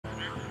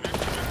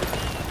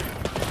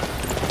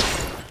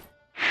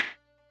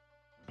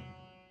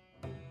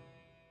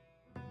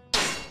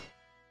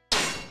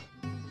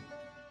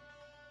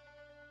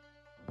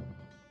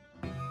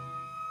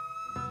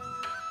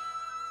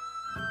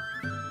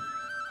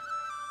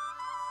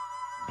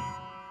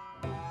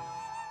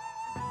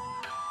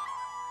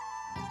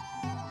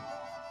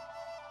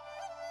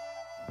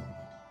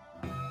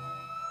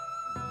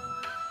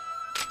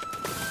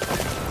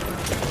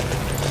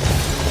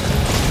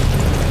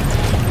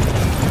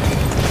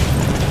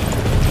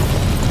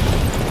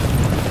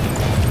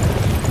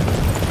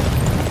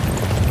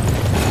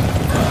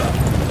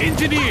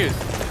engineers!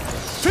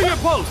 To your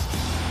post!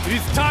 It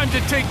is time to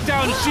take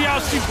down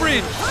Xiaoxi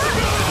Bridge!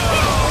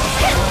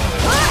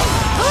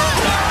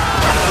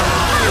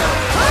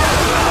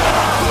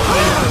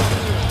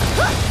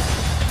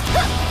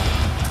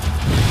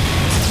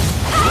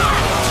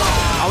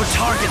 Our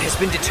target has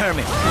been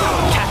determined.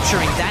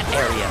 Capturing that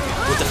area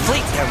will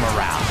deflate their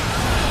morale.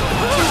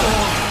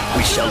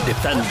 We shall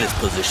defend this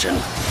position.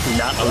 Do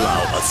not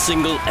allow a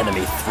single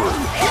enemy through.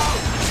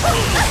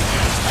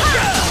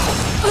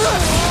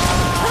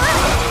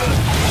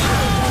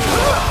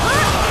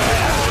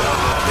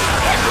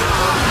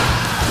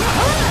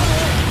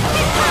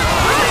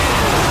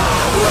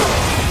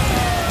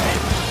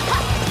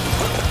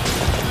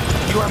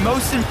 You are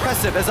most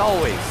impressive as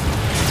always.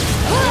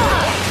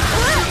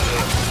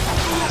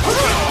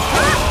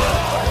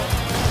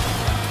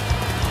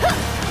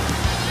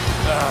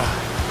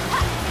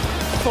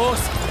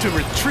 Forced to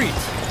retreat.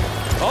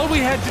 All we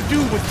had to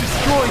do was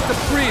destroy the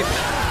bridge,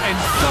 and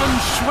Sun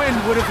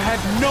Shangxiang would have had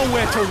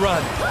nowhere to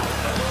run.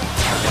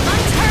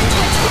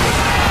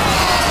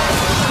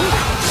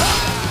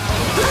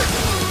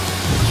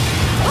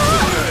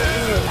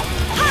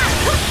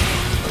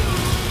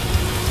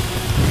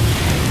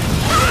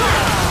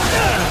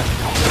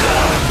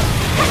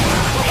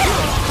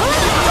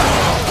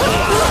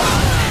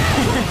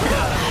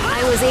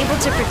 I was able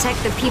to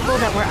protect the people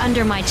that were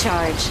under my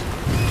charge.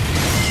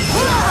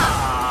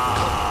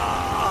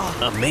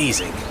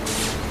 Amazing.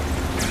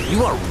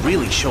 You are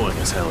really showing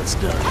us how it's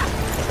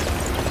done.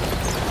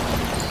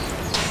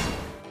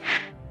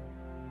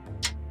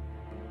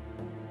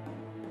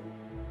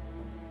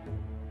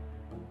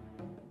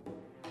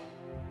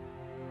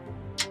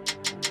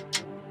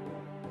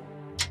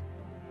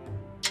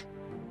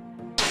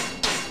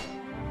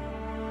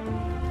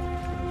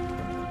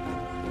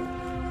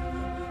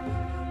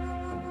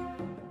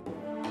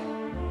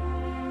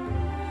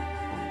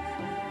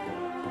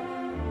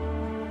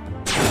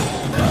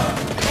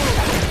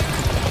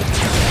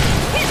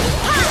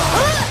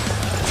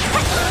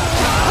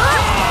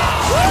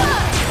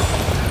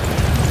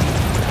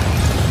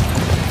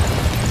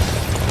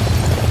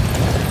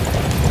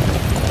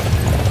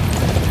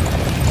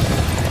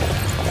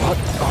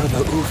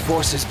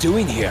 Forces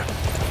doing here?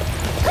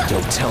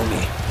 Don't tell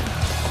me.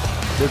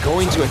 They're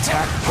going to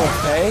attack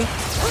Hefei?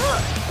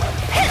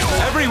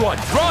 Everyone,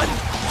 run!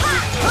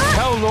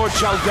 Tell Lord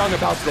Xiaoyang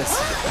about this.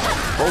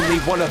 Only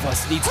one of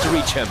us needs to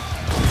reach him.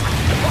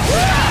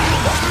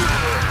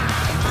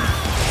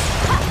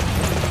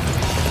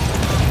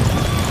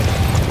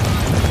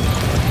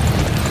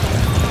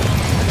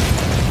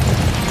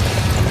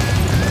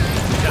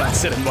 Don't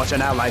sit and watch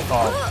an ally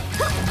fall.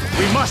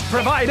 We must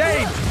provide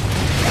aid!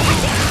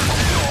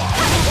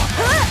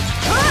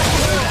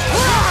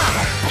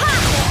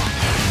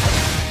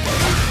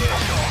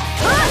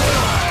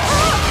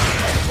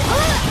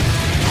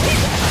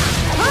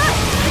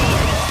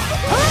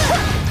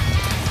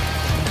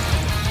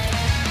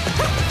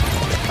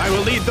 I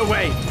will lead the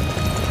way.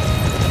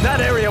 That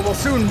area will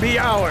soon be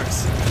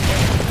ours.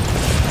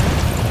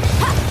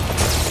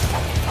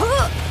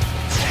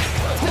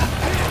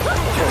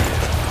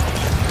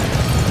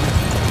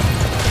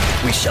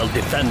 We shall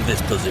defend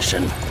this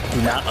position.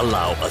 Do not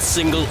allow a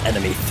single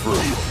enemy through.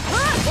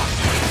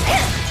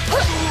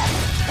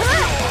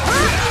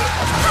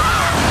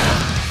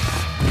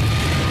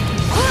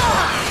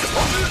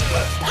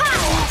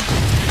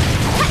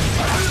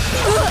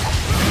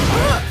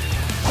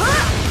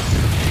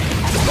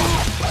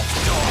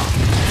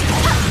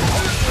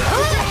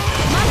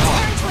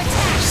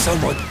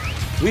 Someone,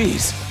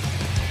 please,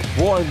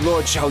 warn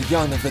Lord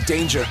Xiaoyang of the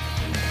danger.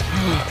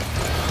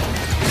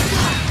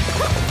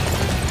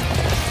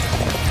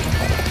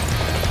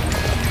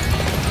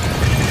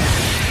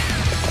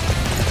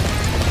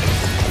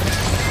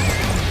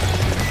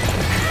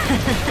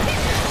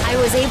 I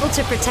was able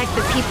to protect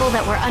the people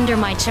that were under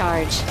my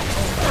charge.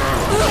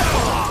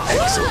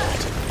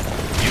 Excellent.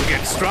 You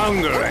get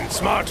stronger and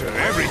smarter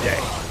every day.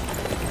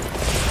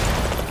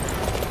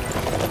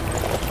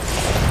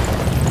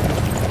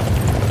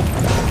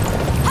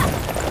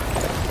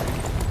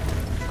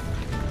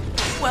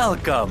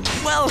 Welcome,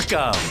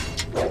 welcome!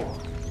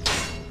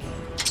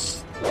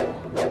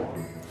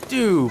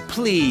 Do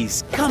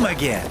please come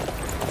again.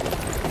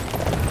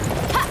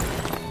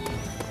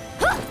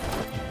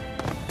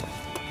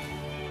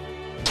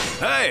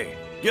 Hey,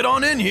 get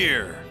on in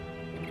here.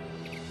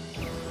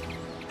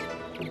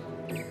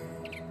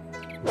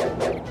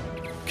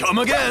 Come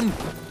again.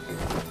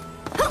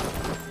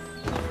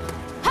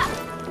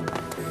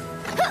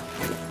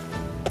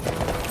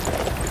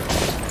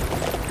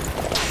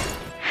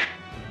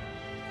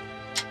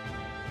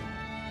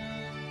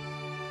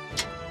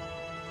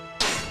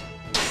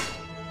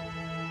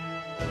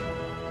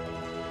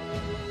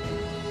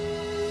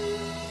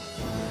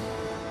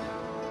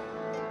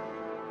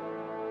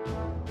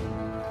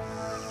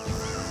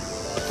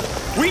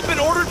 We've been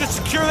ordered to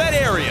secure that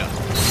area!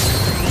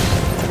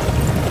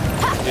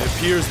 It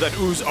appears that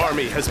Wu's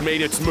army has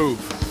made its move.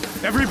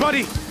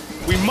 Everybody,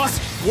 we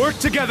must work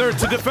together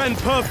to defend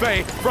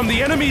Hefei from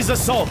the enemy's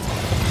assault!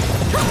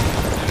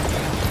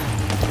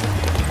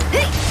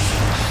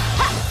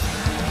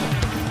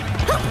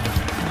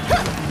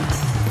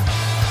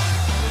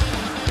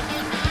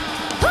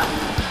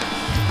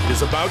 It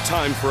is about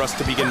time for us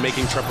to begin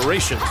making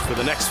preparations for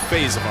the next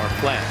phase of our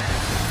plan.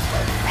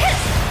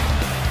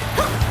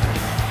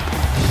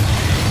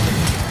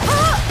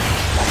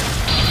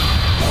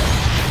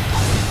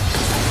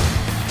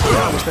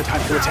 Now is the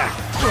time to attack.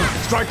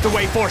 Strike the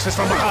Wei forces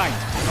from behind.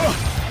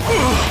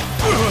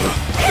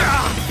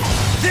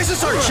 This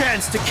is our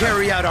chance to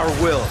carry out our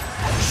will.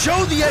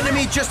 Show the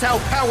enemy just how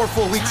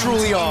powerful we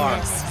truly are.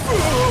 It's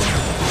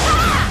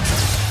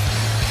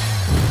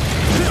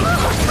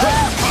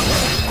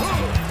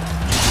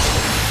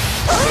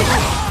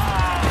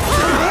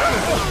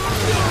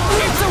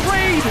a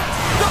raid!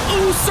 The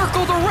ooze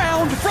circled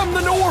around from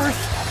the north!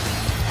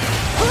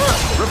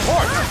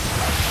 Report!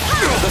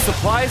 The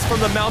supplies from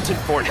the mountain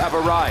fort have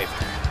arrived.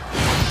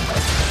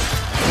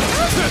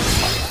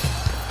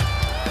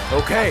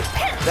 Okay,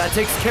 that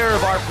takes care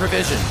of our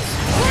provisions.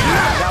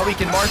 Now we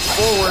can march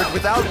forward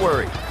without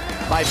worry.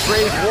 My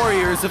brave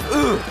warriors of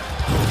Wu.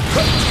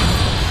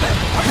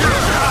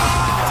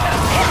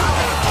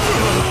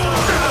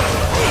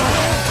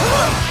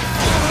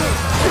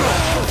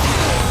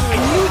 I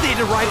knew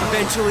they'd arrive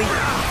eventually.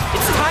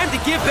 It's time to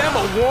give them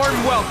a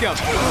warm welcome.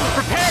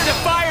 Prepare to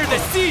fire the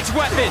siege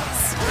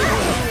weapons!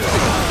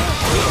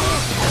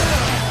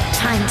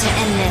 Time to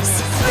end this.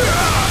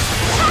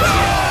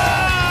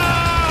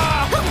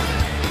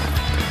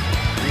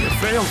 We have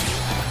failed.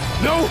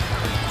 No!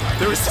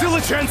 There is still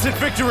a chance at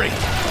victory!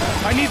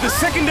 I need the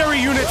secondary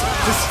unit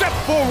to step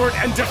forward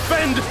and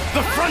defend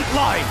the front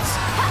lines!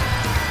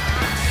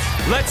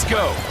 Let's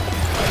go!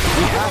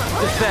 We have to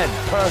defend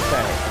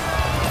Hefei.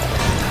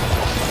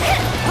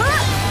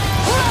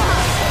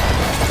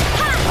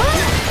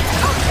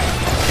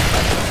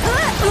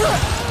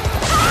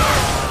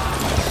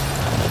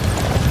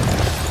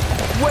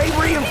 Wei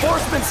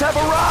reinforcements have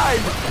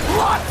arrived!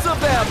 Lots of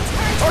them!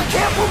 Our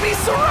camp will be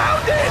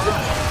surrounded!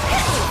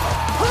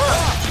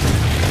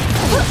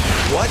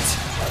 What?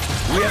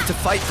 We have to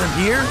fight from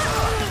here?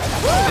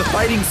 The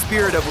fighting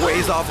spirit of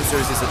Wei's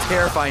officers is a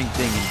terrifying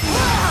thing indeed.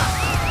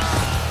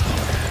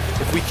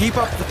 If we keep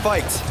up the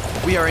fight,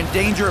 we are in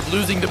danger of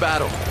losing the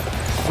battle.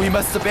 We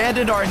must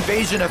abandon our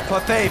invasion of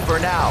Hefei for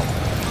now.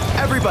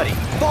 Everybody,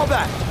 fall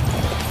back!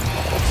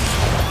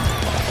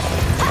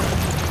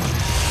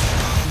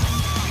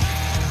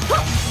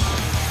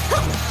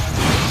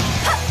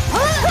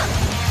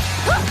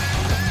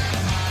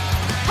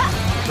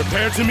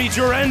 Prepare to meet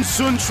your end,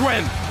 Sun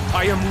Shangxiang.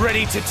 I am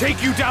ready to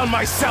take you down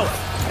myself.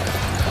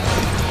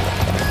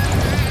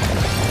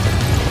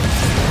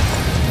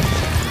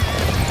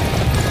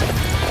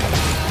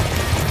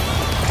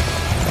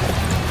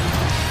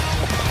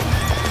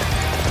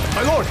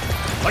 My lord,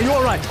 are you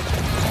all right?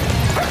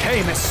 I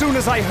came as soon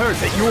as I heard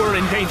that you were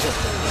in danger.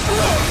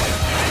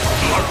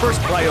 Our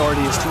first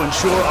priority is to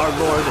ensure our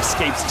lord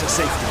escapes to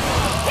safety.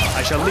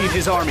 I shall lead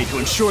his army to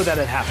ensure that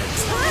it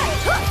happens.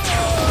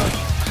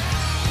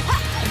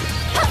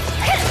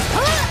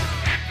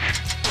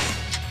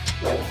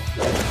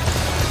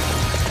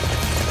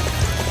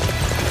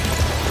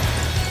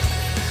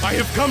 I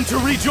have come to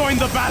rejoin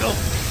the battle.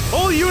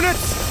 All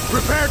units,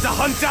 prepare to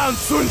hunt down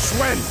Sun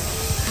Shangxiang.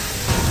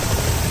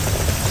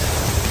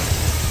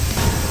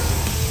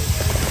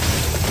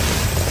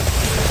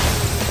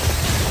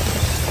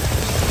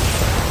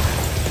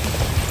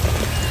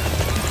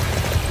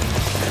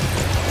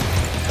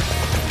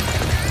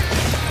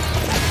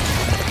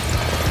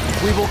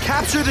 We will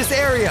capture this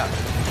area!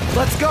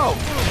 Let's go!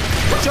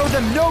 Show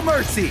them no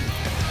mercy!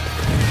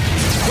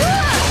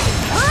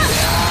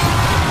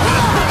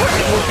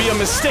 It would be a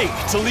mistake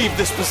to leave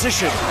this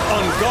position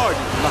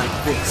unguarded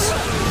like this.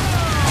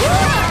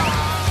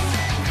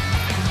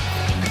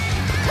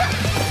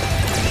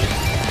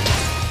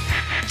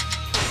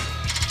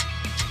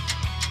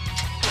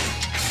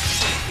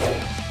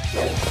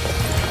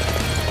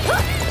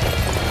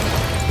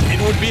 It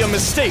would be a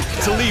mistake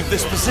to leave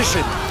this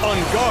position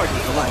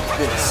unguarded like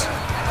this.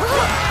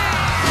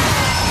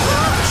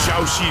 The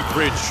Shaoxi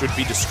Bridge should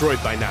be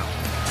destroyed by now.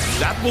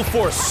 That will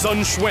force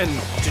Sun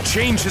Shangxiang to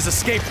change his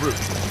escape route.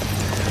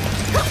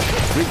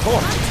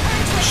 Report.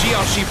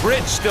 Shaoxi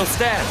Bridge still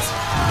stands.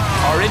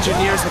 Our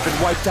engineers have been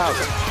wiped out.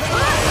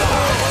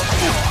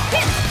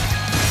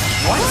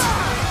 What?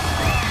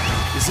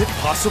 Is it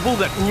possible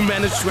that Wu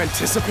managed to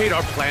anticipate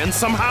our plan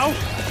somehow?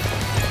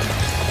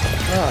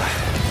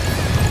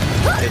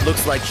 It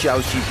looks like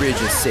Shaoxi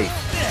Bridge is safe.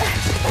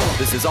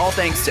 This is all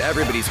thanks to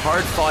everybody's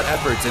hard-fought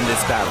efforts in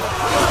this battle.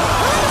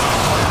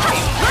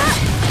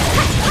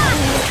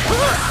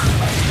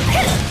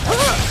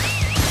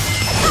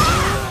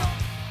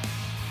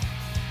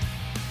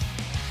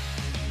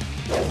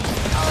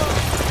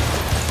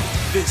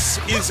 This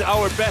is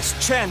our best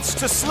chance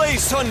to slay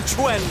Sun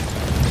Shangxiang.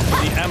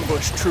 The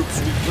ambush troops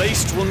we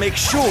placed will make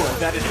sure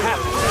that it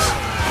happens.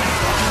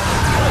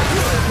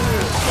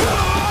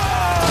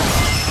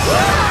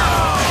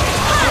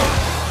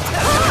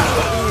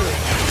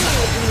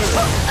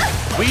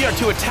 We are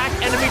to attack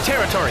enemy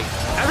territory.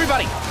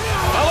 Everybody,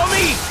 follow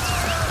me!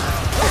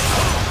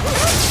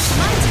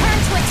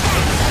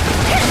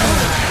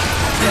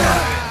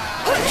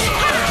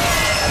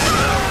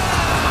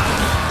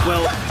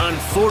 Well,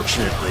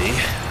 unfortunately,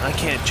 I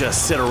can't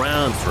just sit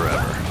around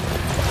forever.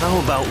 How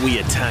about we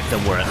attack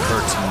them where it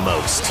hurts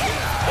most?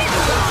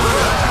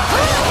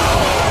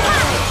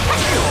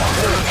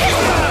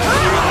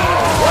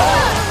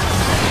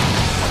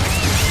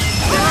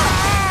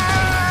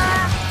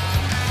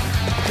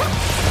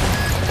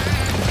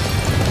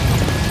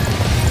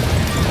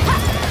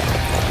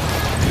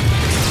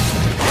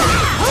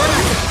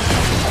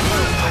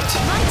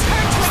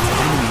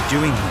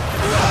 Doing here?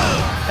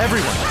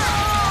 Everyone,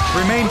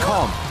 remain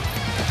calm.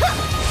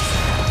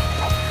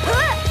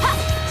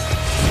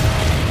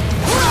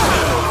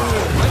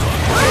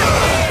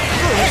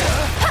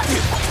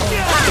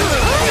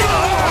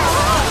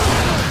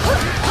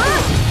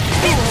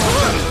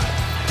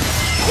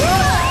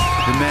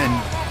 The men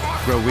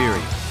grow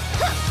weary.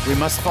 We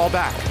must fall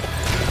back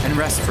and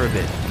rest for a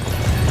bit.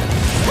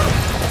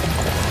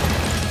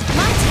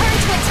 My turn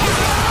to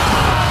attack!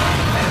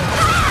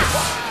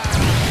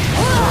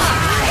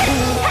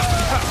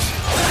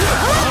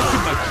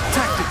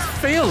 Tactics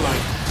fail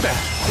like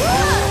that.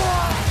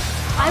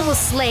 I will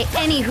slay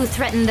any who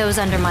threaten those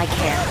under my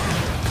care.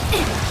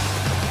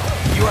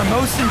 You are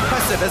most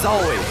impressive as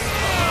always.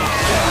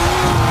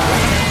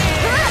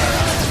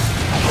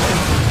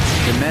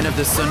 The men of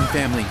the Sun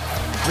family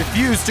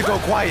refuse to go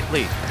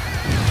quietly.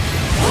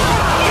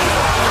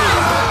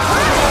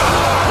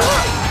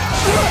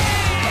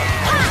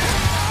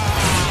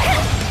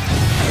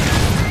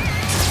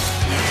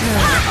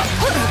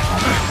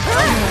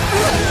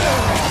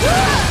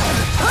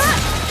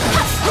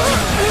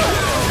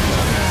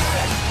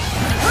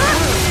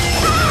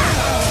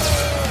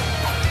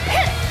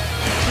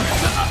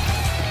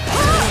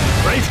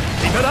 Great!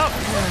 Keep it up!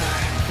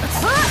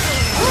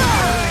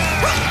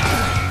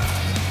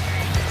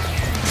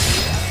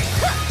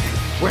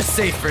 We're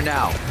safe for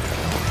now.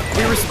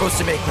 We were supposed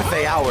to make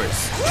Hefei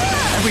ours,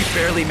 and we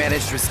barely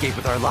managed to escape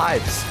with our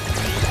lives.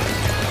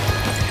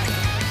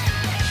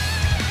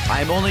 I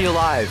am only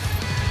alive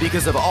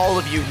because of all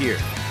of you here.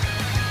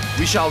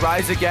 We shall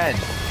rise again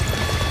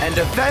and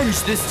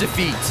avenge this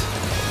defeat.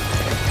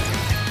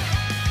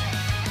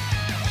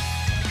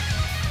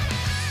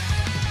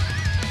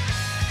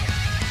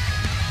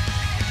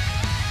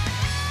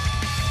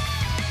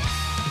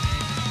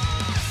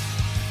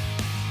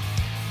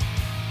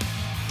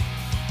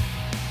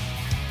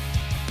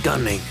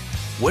 Gunning,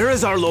 where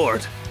is our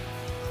lord?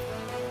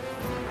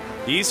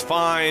 He's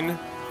fine.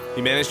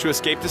 He managed to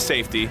escape to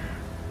safety.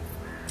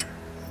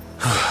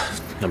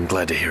 I'm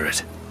glad to hear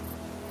it.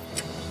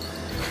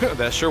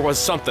 That sure was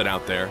something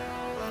out there.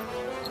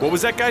 What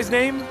was that guy's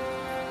name?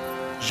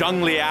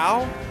 Zhang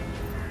Liao?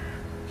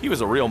 He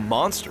was a real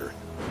monster.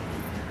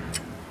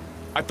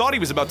 I thought he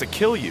was about to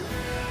kill you.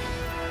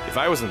 If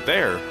I wasn't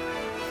there,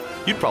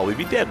 you'd probably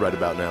be dead right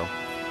about now.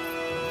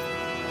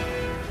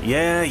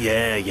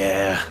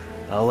 Yeah.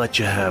 I'll let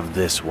you have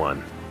this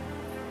one.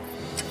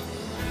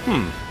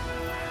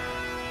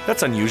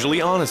 That's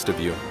unusually honest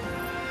of you.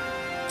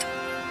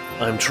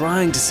 I'm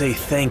trying to say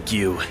thank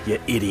you,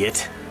 you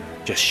idiot.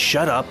 Just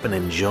shut up and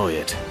enjoy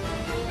it.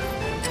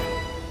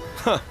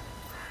 Huh.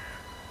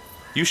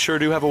 You sure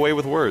do have a way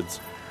with words.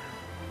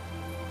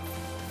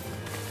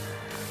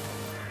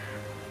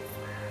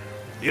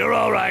 You're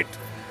all right.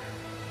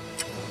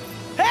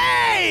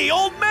 Hey,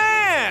 old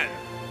man!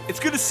 It's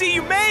good to see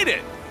you made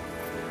it!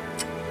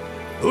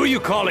 Who are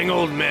you calling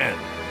old man?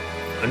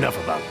 Enough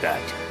about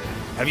that.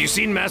 Have you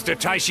seen Master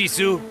Taishi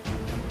Su?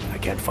 I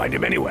can't find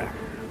him anywhere.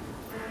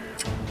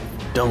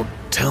 Don't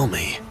tell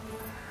me.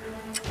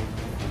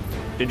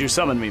 Did you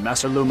summon me,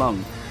 Master Lu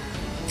Meng?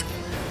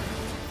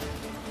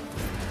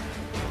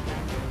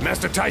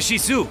 Master Taishi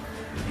Su,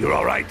 you're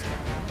all right.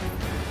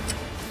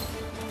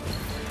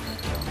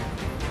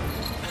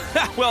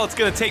 Well, it's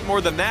gonna take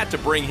more than that to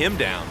bring him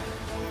down.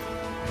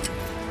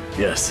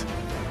 Yes.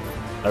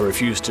 I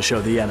refuse to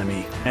show the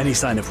enemy any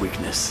sign of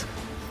weakness.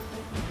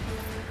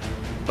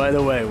 By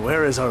the way,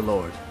 where is our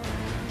lord?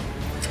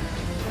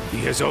 He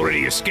has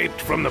already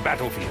escaped from the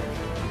battlefield.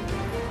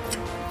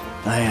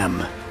 I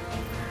am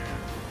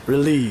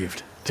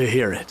relieved to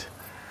hear it.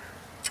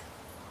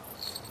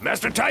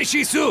 Master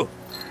Taishi Su!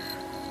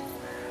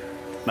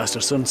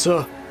 Master Sun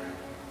Ce,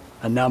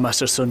 and now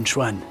Master Sun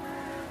Quan.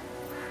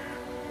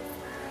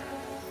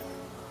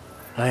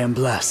 I am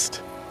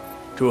blessed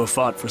to have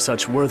fought for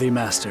such worthy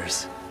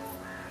masters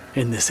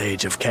in this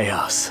age of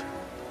chaos.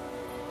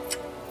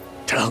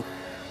 Tell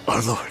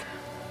our lord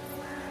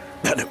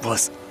that it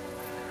was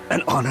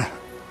an honor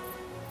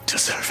to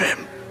serve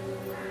him.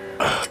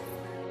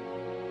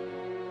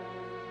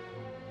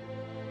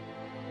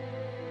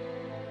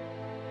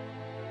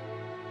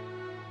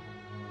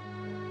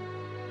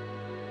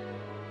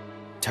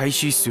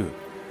 Taishi Su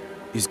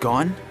is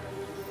gone?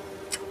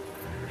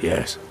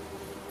 Yes.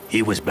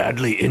 He was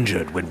badly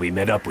injured when we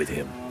met up with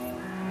him.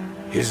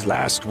 His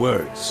last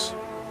words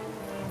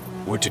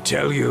were to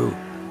tell you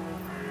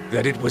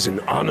that it was an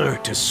honor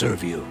to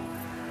serve you.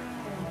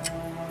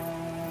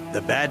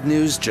 The bad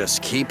news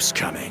just keeps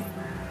coming.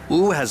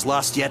 Wu has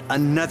lost yet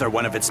another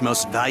one of its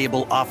most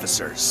valuable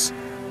officers.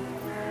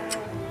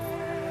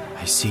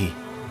 I see.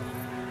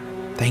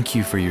 Thank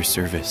you for your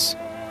service,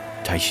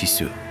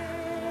 Taishisu.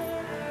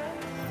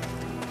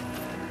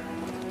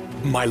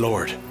 My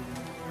lord.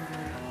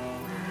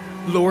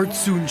 Lord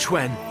Sun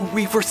Quan,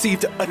 we've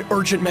received an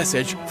urgent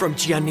message from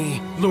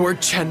Jianni.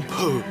 Lord Chen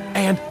Pu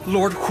and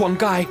Lord Huang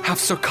Gai have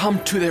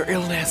succumbed to their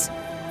illness.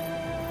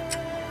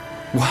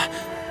 What?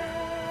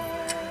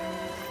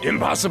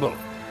 Impossible.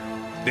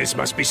 This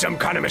must be some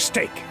kind of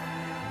mistake.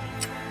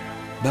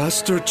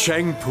 Master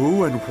Cheng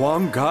Pu and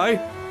Huang Gai?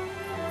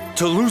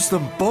 To lose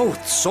them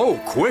both so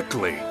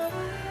quickly?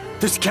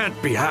 This can't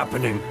be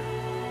happening.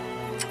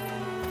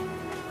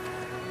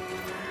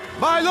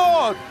 My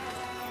lord!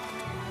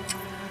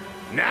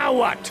 Now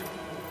what?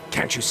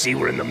 Can't you see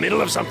we're in the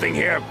middle of something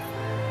here?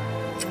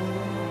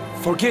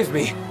 Forgive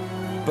me,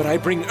 but I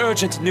bring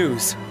urgent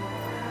news.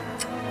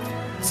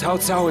 Cao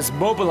Cao has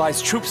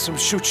mobilized troops from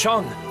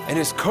Xuchang and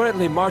is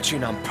currently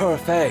marching on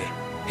Perfei.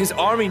 His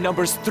army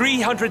numbers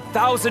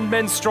 300,000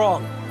 men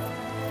strong.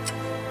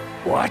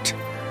 What?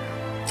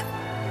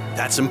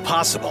 That's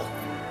impossible.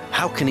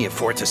 How can he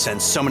afford to send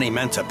so many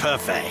men to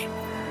Perfei?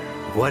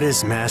 What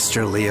is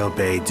Master Liu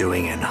Bei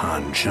doing in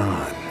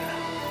Hanzhong?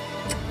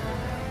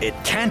 It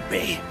can't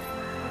be.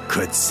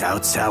 Could Cao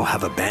Cao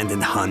have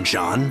abandoned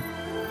Hanzhong?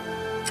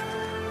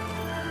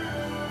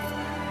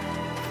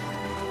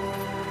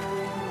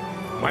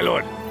 My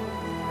lord,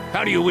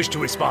 how do you wish to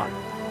respond?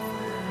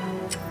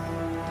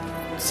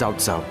 Cao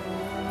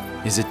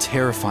Cao is a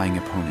terrifying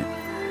opponent.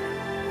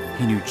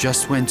 He knew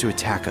just when to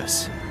attack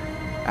us,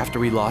 after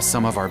we lost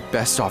some of our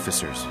best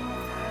officers.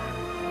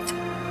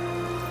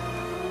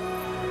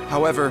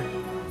 However,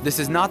 this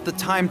is not the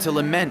time to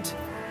lament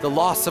the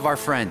loss of our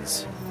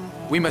friends.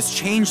 We must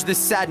change this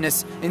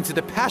sadness into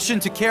the passion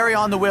to carry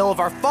on the will of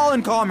our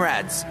fallen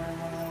comrades.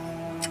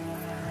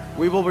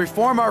 We will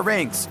reform our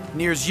ranks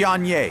near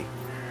Jianye.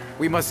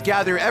 We must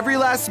gather every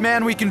last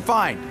man we can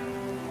find.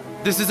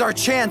 This is our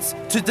chance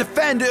to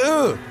defend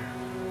Wu.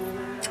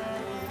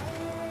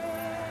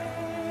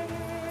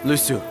 Lu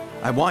Su,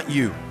 I want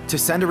you to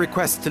send a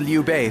request to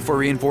Liu Bei for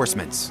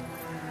reinforcements.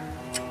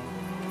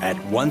 At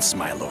once,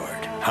 my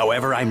lord.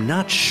 However, I'm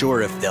not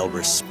sure if they'll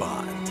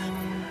respond.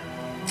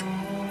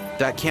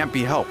 That can't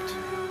be helped.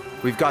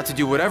 We've got to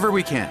do whatever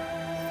we can.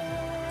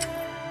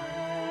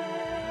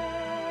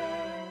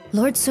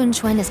 Lord Sun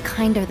Quan is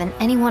kinder than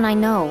anyone I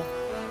know.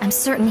 I'm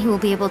certain he will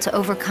be able to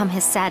overcome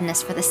his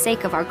sadness for the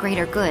sake of our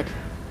greater good.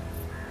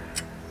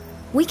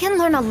 We can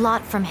learn a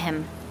lot from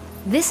him.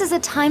 This is a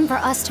time for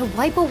us to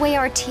wipe away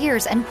our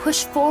tears and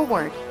push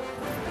forward.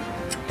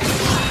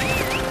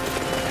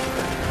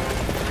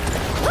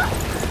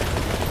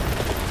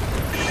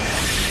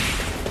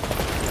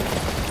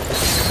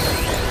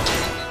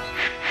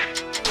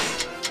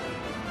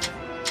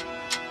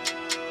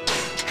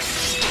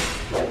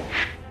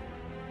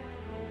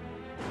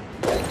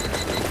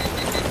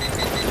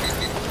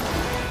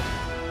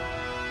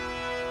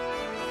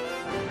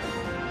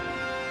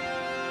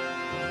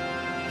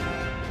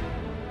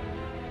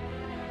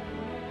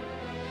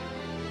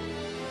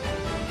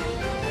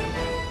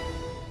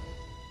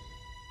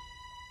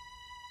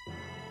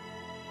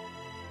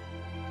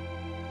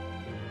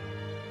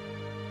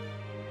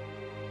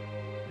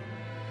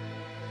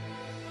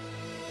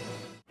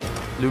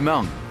 Lu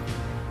Meng,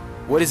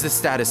 what is the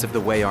status of the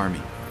Wei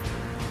army?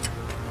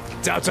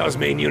 Cao Cao's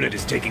main unit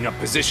is taking up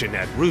position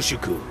at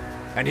Ruxukou,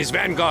 and his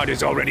vanguard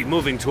is already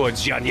moving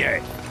towards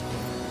Jianye.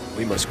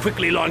 We must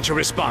quickly launch a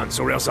response,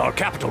 or else our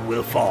capital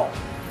will fall.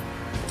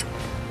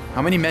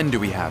 How many men do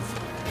we have?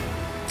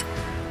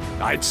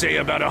 I'd say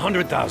about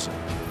 100,000.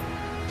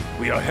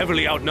 We are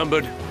heavily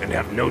outnumbered and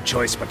have no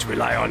choice but to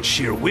rely on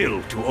sheer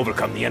will to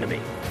overcome the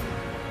enemy.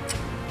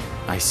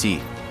 I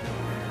see.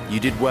 You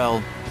did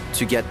well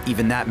to get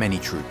even that many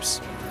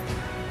troops.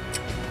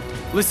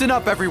 Listen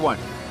up, everyone.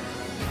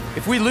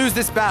 If we lose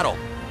this battle,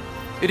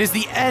 it is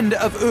the end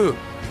of Wu.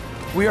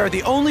 We are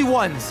the only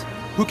ones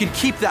who can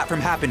keep that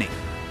from happening.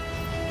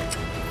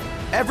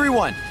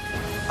 Everyone,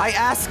 I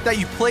ask that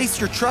you place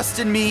your trust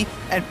in me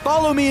and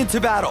follow me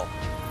into battle.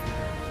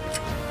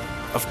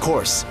 Of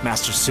course,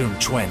 Master Sun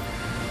Quan.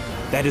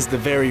 That is the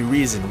very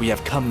reason we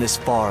have come this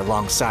far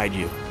alongside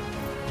you.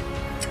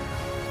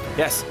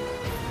 Yes,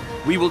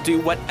 we will do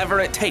whatever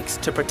it takes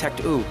to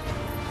protect Wu,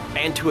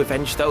 and to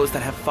avenge those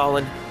that have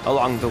fallen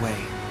along the way.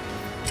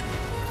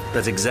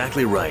 That's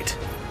exactly right.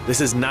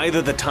 This is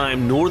neither the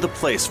time nor the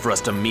place for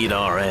us to meet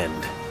our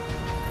end.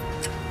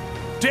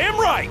 Damn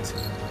right!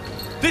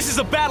 This is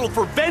a battle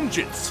for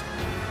vengeance!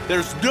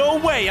 There's no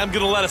way I'm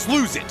gonna let us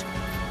lose it!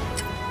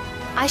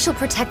 I shall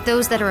protect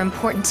those that are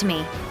important to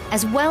me,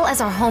 as well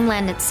as our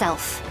homeland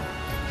itself.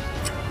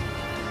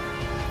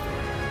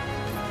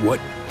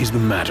 What is the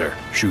matter,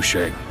 Xu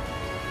Sheng?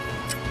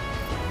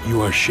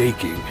 You are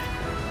shaking.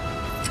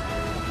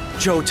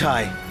 Zhou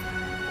Tai.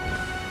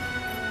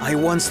 I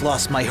once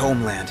lost my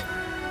homeland.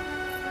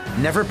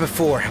 Never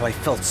before have I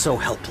felt so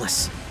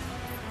helpless.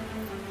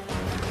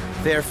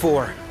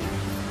 Therefore,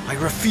 I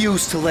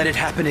refuse to let it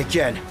happen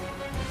again.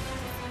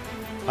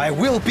 I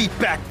will beat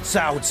back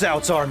Cao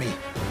Cao's army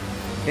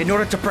in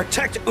order to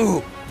protect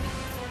Wu.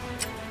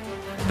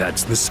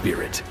 That's the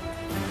spirit.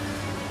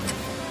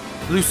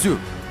 Lu Su,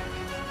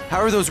 how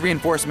are those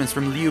reinforcements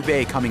from Liu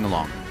Bei coming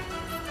along?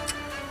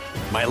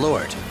 My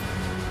lord,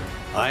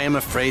 I am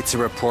afraid to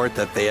report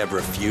that they have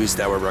refused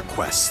our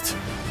request.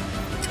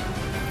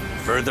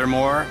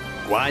 Furthermore,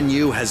 Guan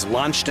Yu has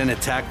launched an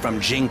attack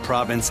from Jing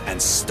province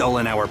and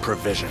stolen our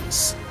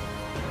provisions.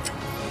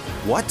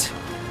 What?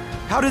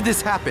 How did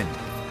this happen?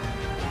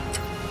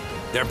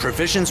 Their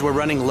provisions were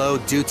running low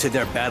due to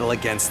their battle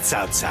against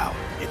Cao Cao.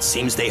 It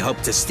seems they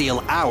hope to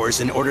steal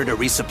ours in order to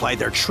resupply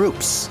their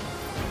troops.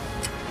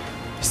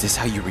 Is this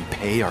how you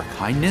repay our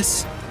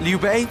kindness, Liu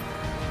Bei?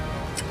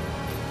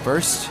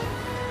 First,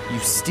 you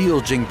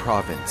steal Jing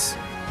province,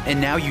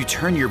 and now you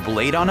turn your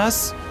blade on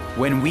us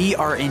when we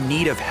are in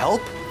need of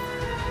help?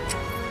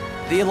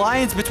 The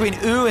alliance between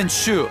Wu and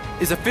Shu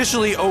is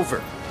officially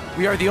over.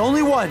 We are the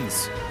only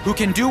ones who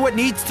can do what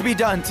needs to be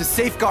done to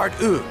safeguard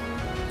Wu.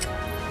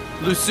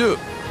 Lu Su,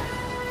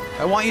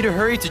 I want you to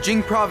hurry to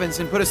Jing province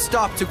and put a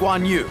stop to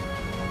Guan Yu.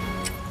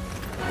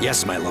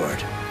 Yes, my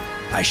lord.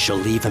 I shall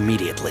leave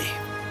immediately.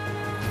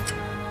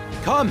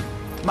 Come,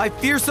 my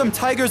fearsome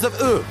tigers of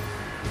Wu.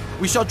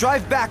 We shall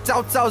drive back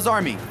Cao Cao's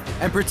army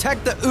and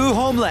protect the Wu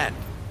homeland.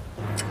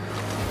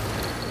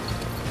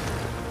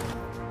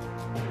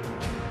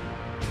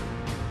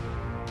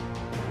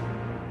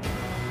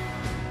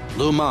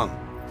 Lu Meng,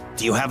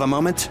 do you have a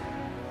moment?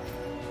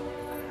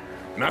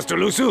 Master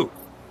Lu Su,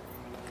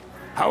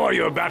 how are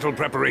your battle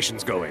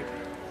preparations going?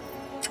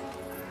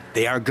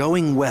 They are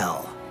going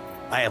well.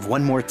 I have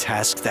one more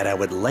task that I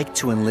would like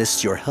to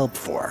enlist your help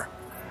for.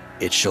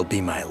 It shall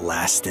be my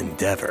last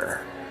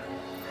endeavor.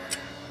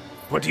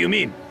 What do you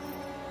mean?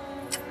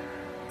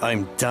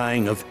 I'm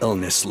dying of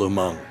illness, Lu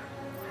Meng.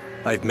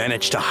 I've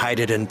managed to hide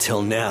it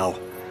until now,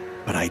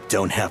 but I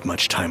don't have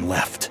much time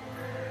left.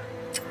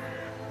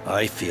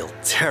 I feel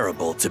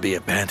terrible to be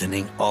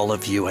abandoning all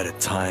of you at a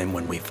time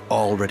when we've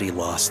already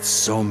lost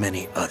so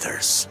many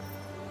others.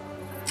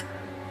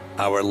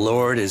 Our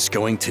Lord is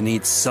going to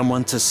need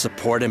someone to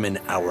support him in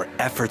our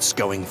efforts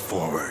going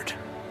forward.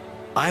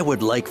 I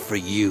would like for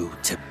you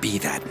to be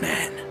that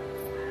man.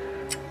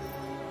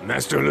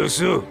 Master Lu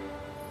Su.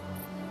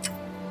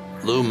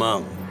 Lu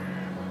Meng,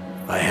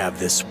 I have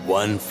this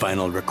one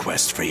final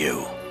request for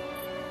you.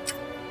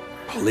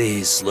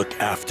 Please look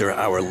after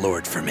our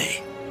Lord for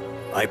me.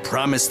 I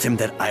promised him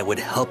that I would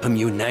help him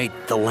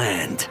unite the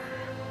land.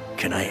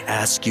 Can I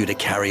ask you to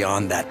carry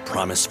on that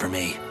promise for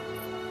me?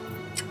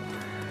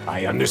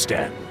 I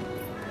understand.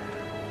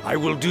 I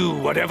will do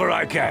whatever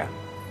I can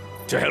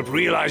to help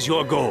realize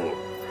your goal,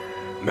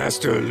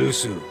 Master Lu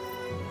Su.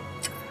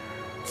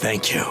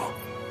 Thank you.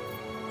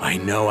 I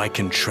know I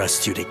can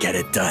trust you to get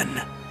it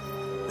done.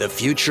 The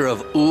future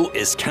of Wu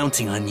is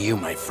counting on you,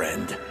 my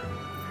friend.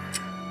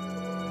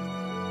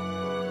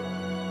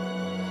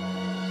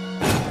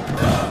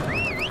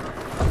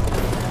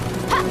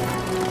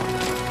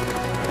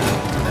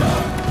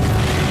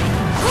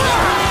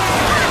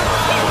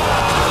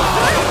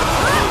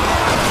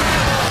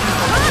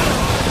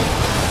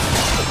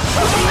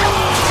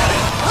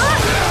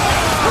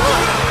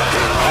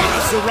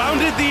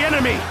 Surrounded the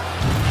enemy!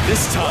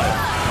 This time,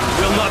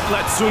 we'll not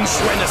let Sun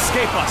Shangxiang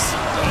escape us!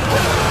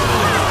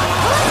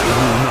 We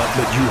will not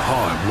let you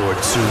harm Lord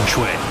Sun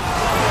Shangxiang.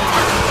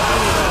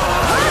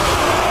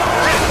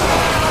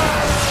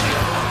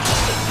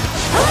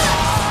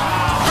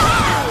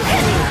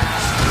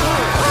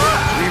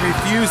 We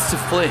refuse to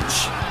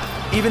flinch.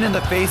 Even in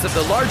the face of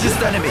the largest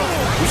enemy,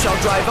 we shall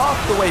drive off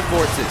the Wei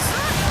forces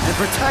and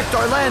protect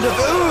our land of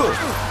Wu!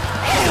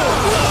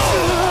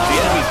 The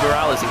enemy's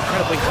morale is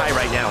incredibly high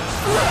right now.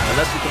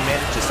 Unless we can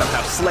manage to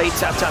somehow slay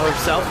Cao Cao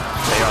himself,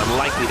 they are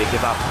unlikely to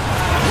give up.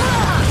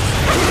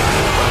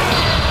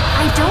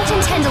 I don't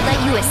intend to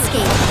let you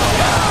escape.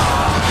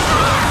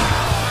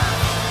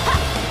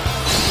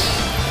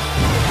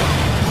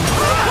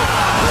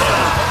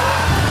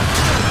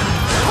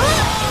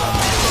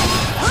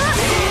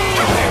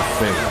 They have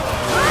failed.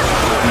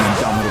 The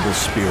indomitable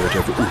spirit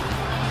of Wu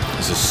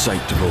is a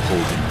sight to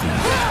behold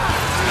indeed.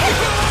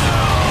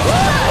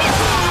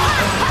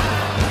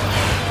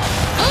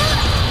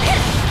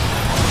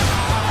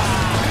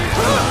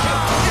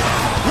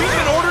 We've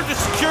been ordered to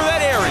secure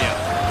that area.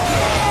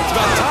 It's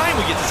about time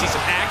we get to see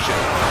some action.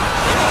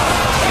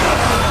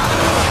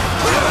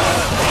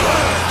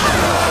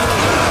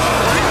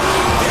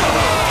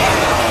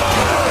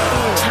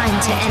 Time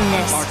to end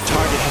this. Our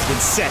target has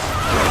been set.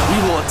 We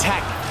will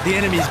attack the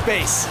enemy's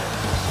base.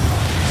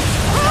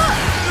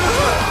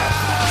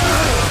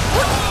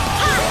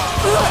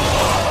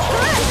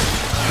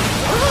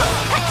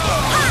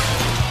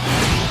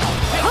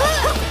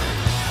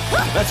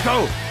 Let's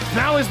go!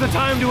 Now is the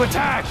time to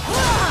attack!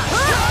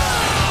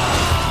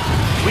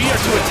 We are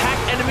to attack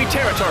enemy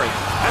territory.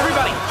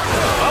 Everybody,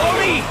 follow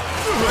me!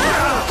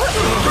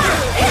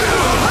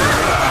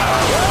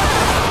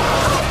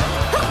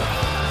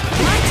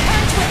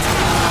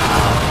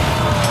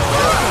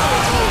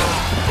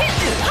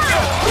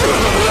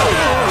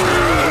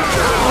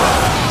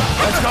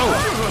 Let's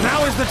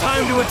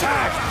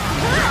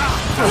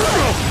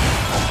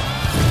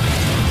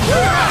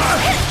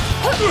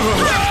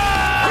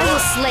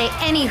slay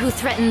any who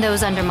threaten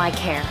those under my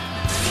care.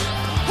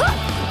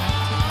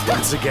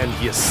 Once again,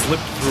 he has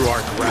slipped through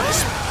our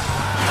grasp.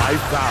 I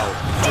vow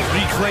to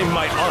reclaim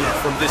my honor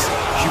from this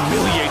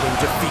humiliating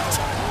defeat.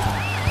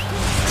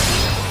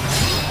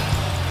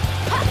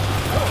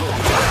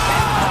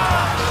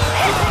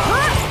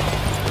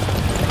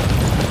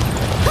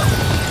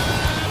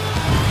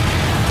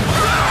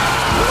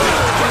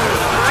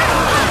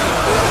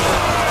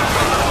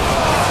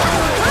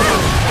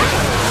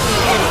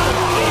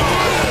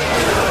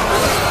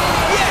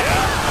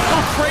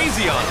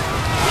 Crazy on it.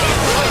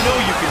 I know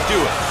you can do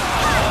it.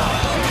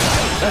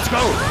 Let's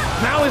go.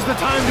 Now is the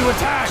time to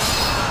attack.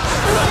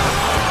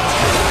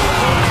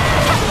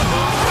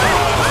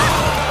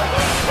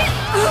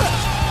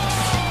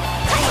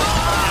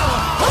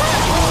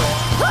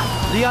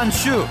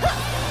 Lianshi,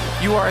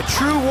 you are a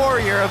true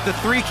warrior of the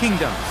Three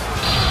Kingdoms.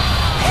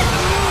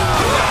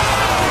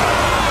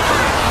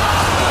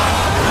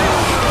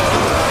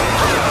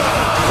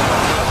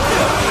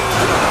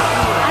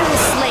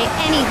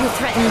 Any who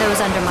threaten those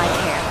under my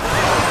care.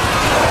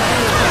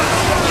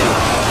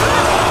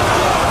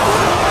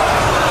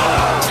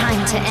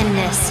 Time to end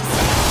this.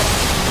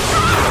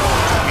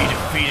 To be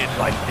defeated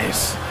like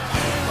this,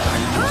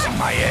 I'm losing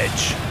my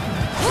edge.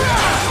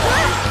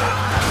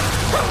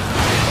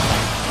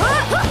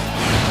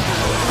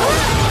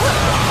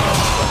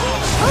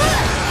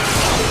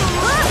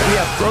 We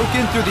have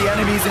broken through the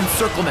enemy's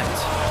encirclement.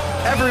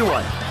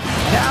 Everyone,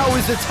 now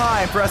is the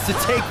time for us to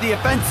take the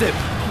offensive.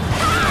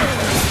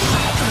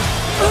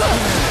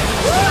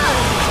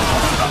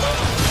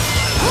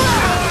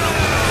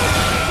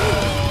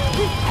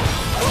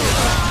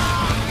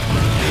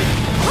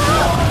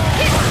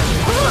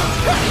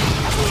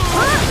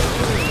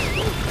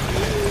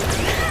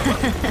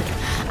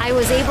 I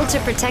was able to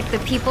protect the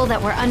people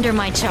that were under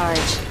my charge.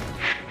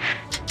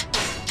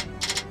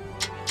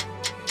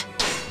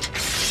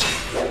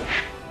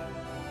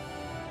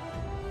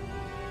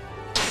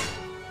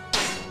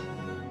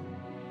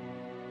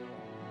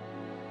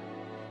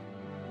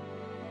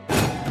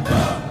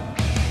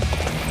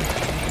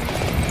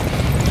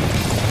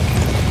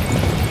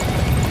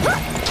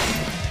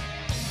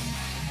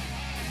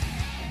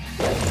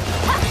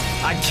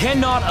 I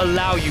cannot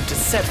allow you to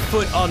set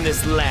foot on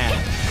this land.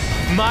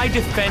 My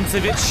defense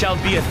of it shall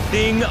be a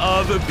thing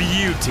of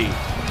beauty.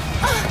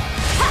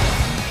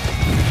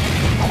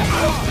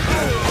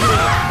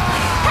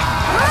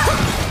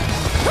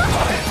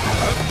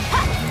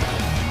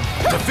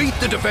 Defeat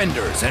the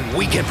defenders and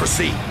we can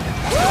proceed.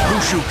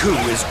 Ruxukou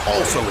is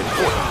also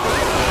important.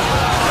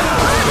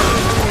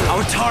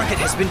 Our target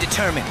has been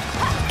determined.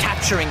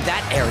 Capturing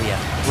that area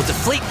will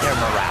deplete their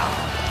morale.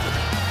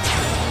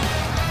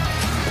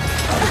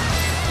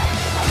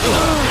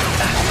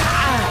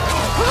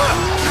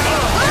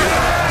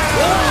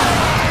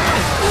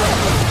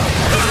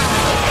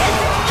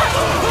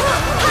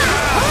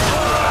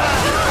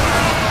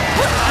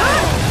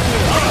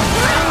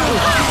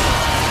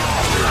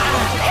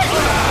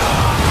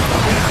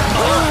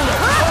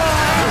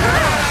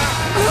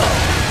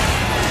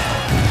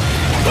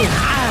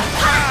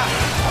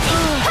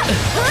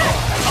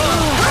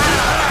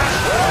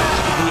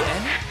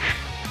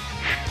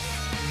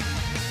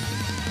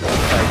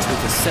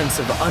 With a sense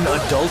of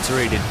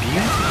unadulterated beauty,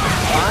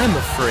 I'm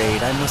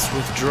afraid I must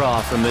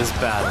withdraw from this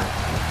battle.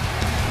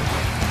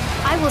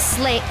 I will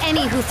slay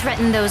any who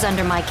threaten those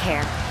under my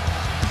care.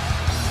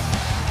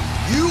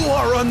 You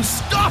are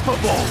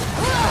unstoppable!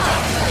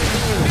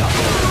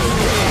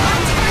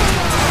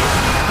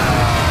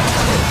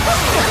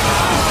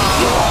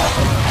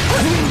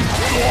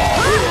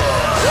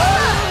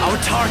 Our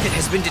target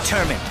has been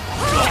determined.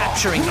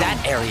 Capturing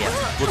that area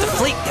will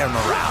deplete their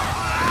morale.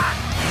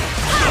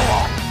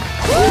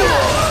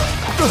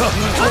 If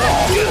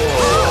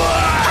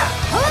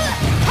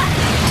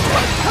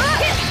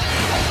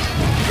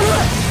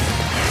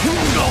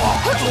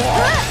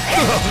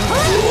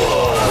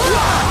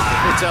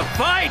it's a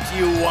fight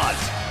you want,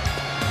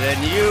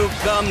 then you've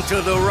come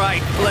to the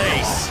right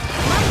place.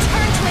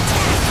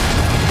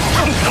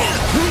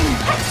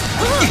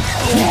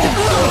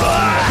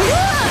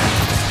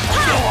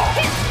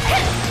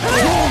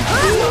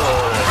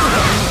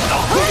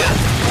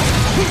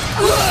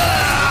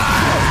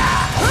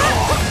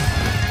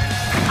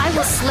 I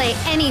will slay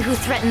any who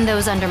threaten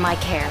those under my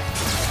care.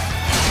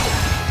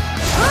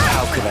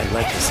 How could I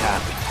let this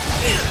happen?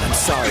 I'm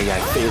sorry I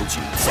failed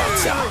you, Cao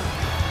Cao.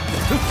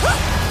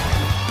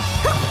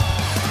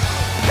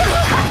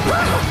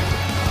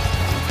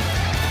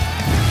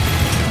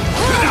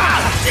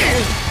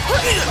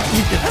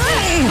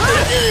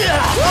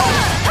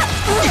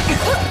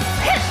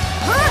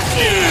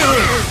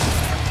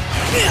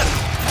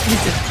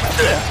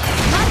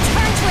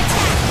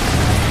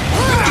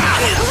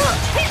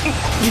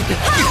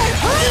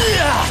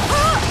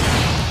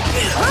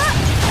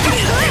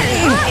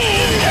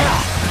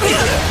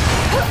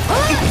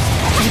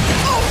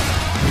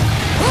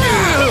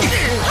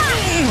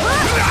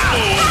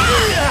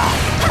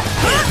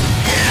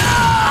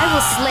 I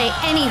will slay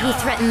any who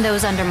threaten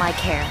those under my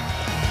care.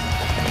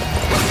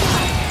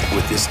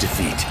 With this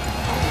defeat,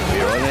 We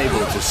are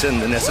unable to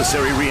send the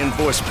necessary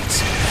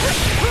reinforcements.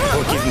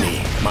 Forgive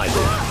me, my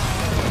lord.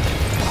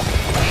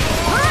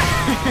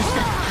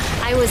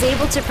 I was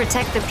able to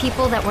protect the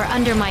people that were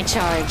under my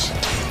charge.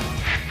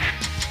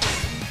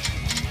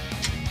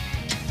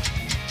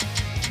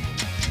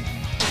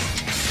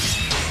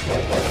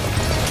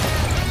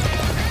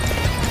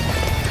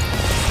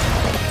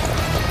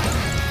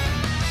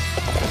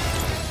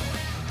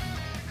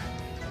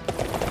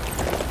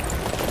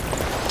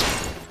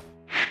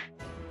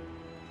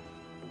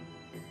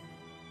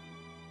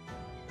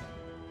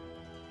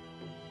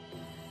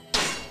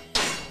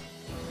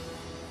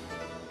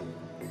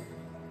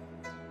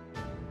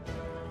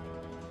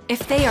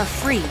 If they are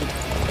freed,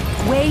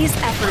 Wei's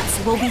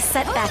efforts will be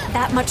set back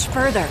that much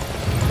further.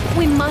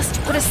 We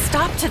must put a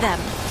stop to them.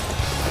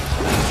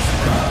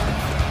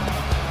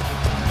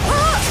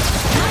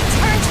 My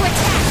turn to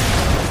attack!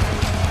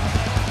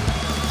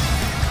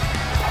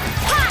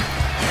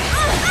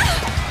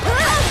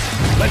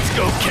 Let's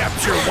go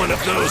capture one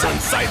of those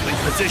unsightly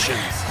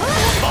positions.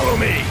 Follow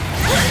me.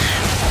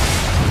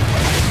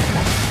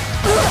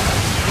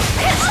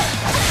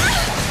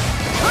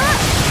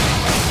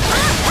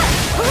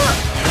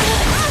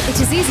 It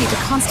is easy to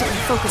constantly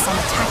focus on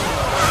attacking.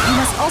 You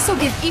must also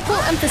give equal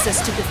emphasis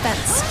to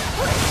defense.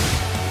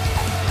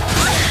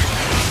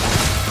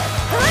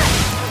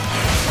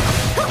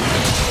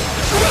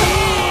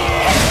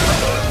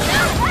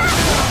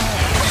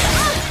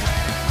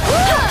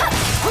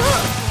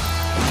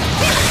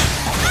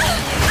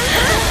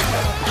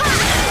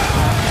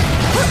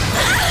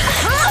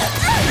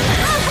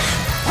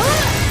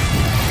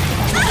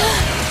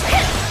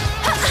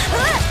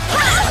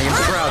 I am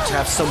proud to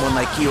have someone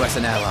like you as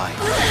an ally.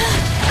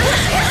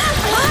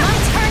 My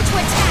turn to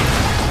attack!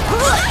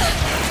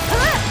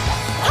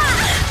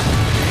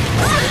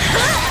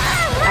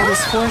 I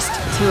was forced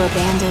to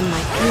abandon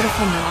my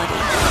beautiful melody.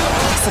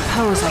 I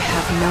suppose I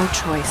have no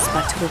choice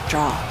but to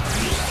withdraw.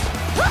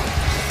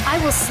 I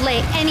will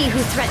slay any who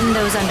threaten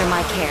those under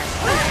my care.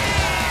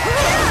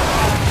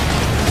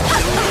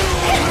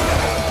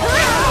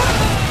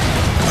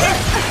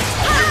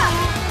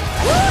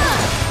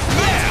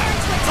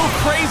 Go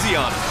crazy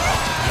on it!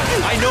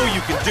 I know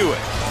you can do it!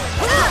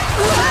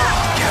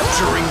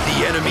 Capturing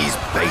the enemy's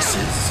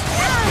bases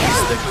is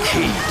the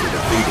key to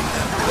defeating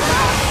them.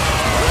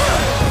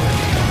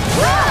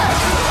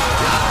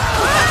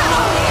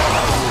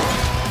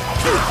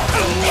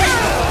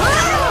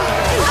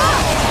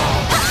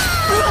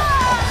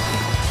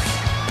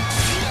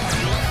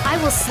 I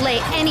will slay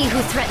any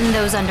who threaten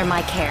those under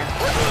my care.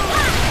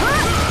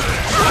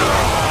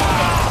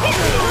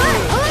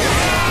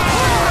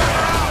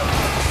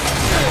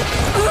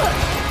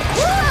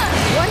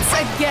 Once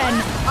again,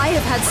 I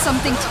have had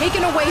something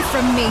taken away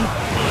from me.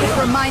 It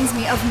reminds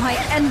me of my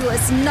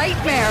endless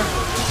nightmare.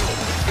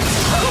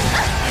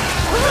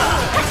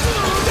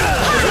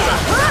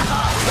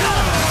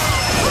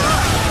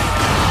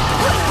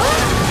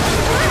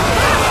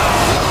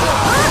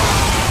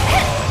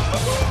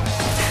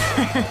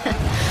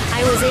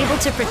 I was able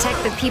to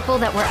protect the people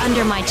that were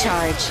under my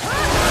charge.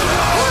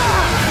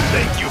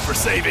 Thank you for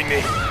saving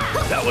me.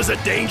 That was a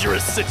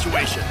dangerous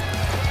situation.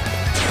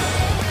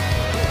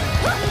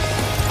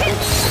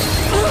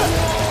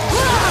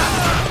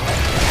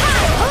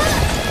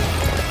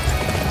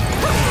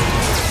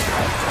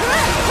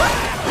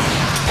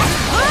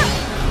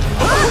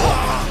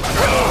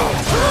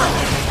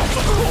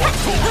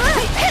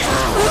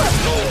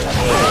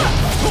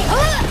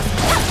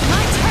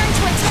 My turn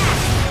to attack!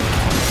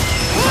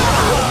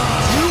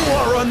 You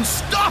are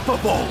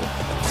unstoppable!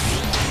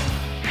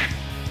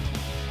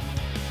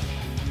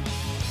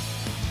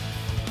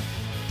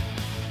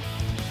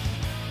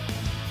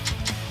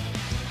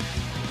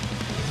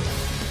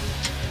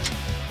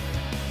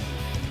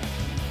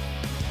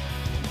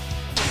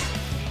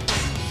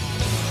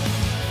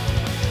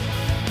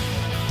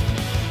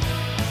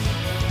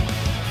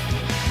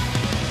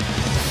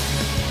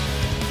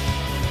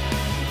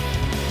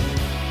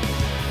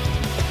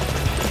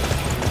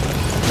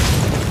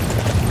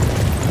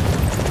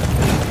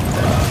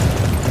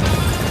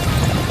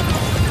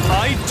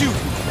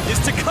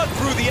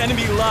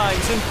 Enemy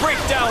lines and break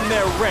down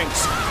their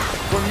ranks.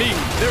 For me,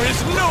 there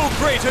is no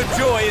greater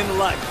joy in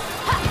life.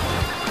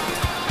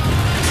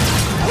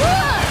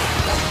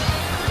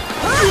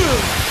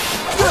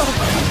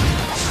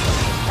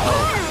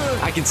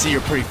 I can see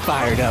you're pretty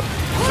fired up,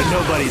 but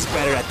nobody's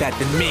better at that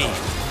than me.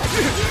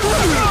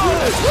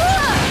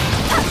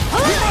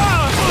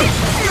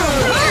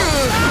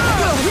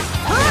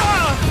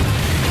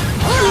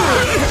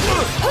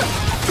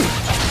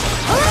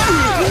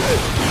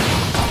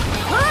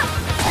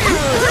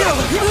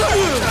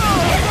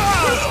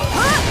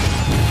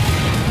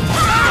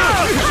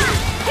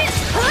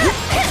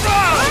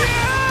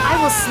 I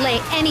will slay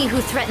any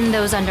who threaten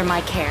those under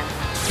my care.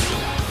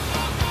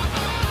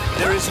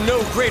 There is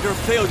no greater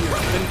failure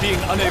than being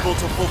unable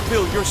to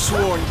fulfill your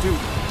sworn duty.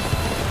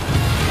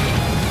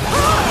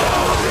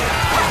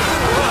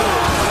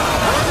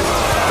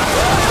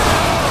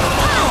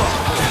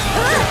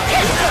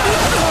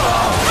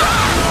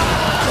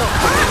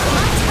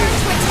 My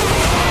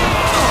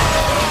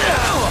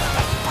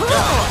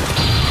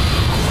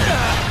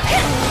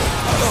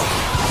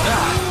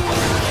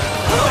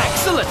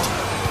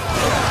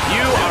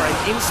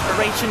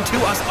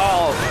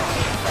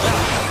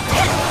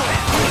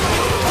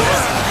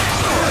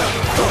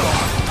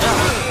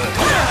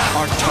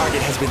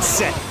target has been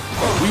set.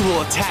 We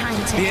will attack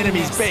the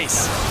enemy's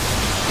base.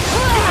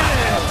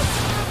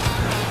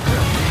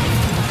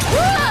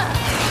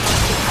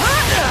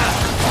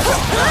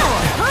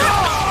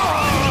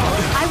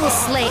 I will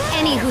slay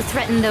any who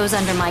threaten those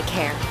under my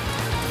care.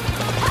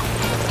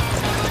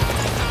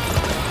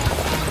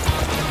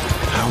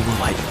 How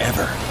will I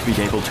ever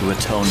be able to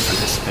atone for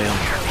this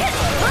failure?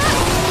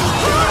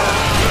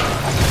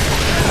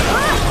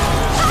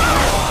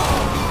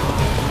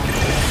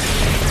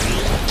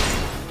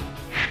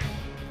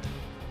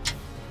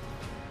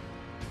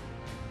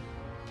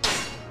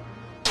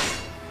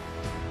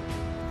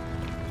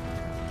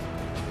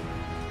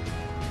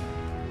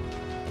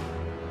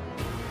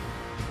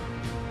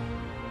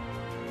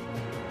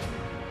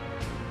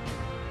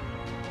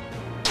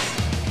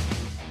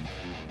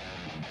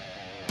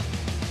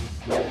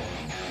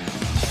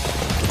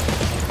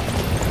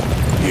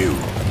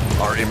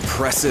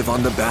 Impressive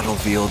on the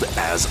battlefield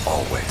as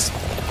always.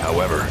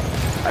 However,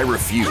 I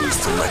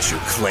refuse to let you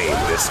claim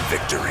this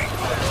victory.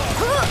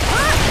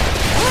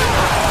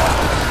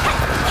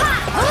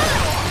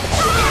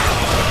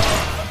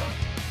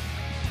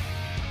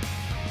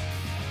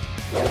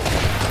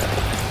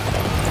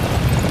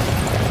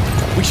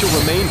 We shall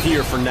remain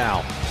here for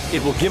now.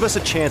 It will give us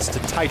a chance to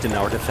tighten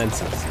our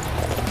defenses.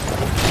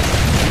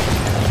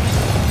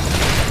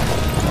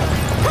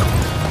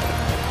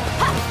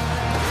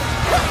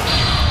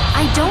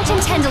 I don't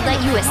intend to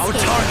let you escape. Our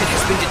target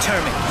has been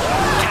determined.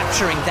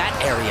 Capturing that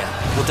area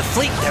will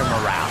deplete their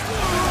morale.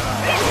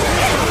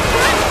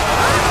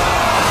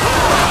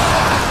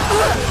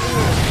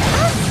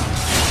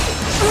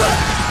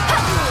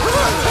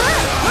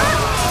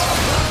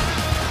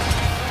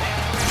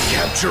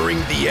 Capturing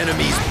the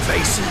enemy's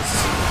bases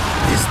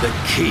is the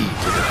key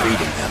to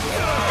defeating them.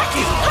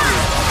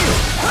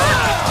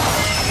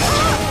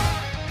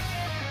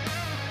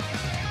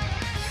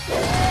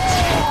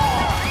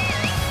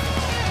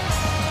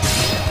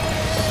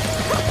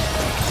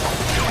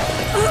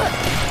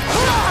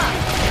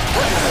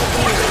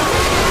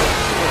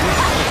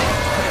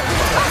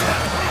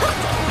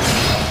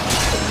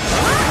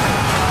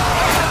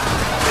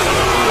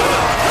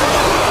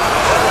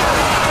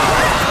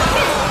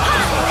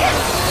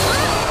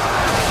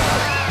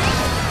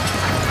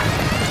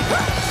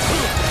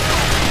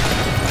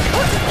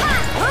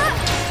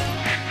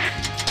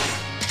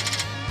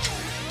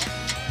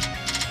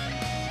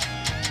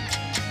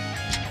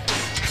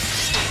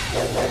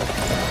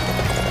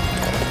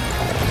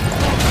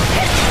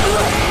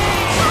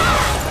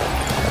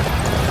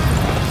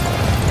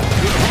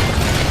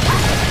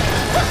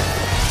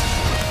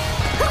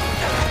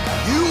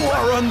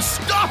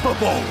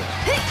 Unstoppable!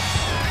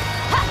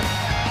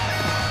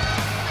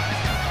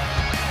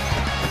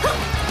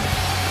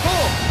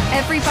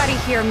 Everybody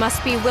here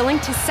must be willing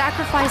to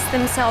sacrifice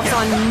themselves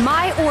on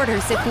my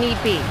orders if need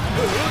be.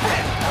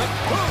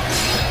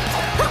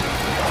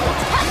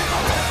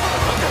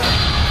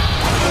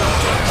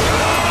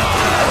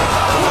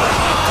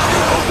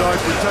 I'll die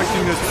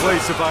protecting this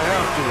place if I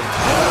have to.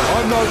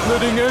 I'm not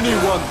letting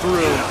anyone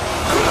through.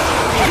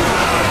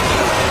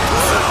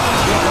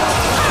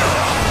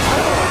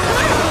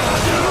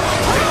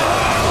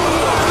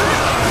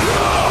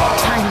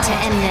 Time to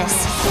end this.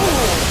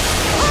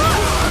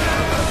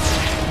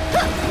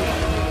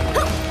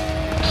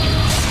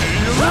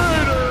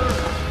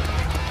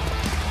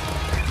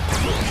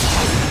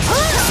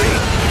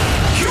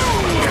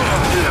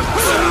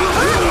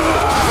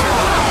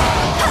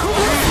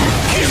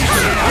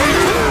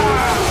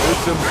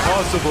 It's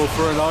impossible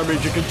for an army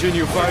to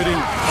continue fighting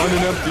on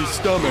an empty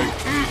stomach.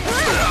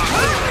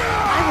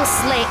 I will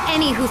slay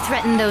any who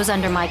threaten those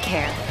under my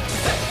care.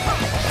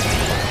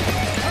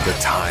 The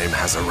time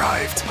has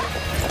arrived.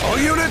 All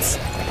units,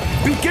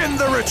 begin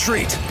the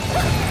retreat!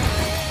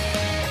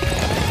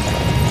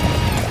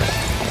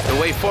 The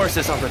Wei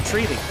forces are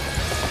retreating.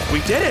 We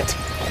did it!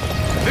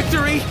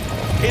 Victory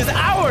is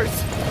ours!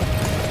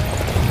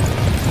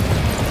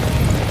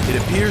 It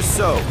appears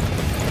so.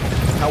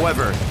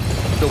 However,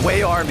 the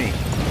Wei army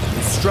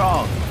is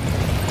strong.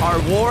 Our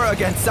war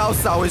against Cao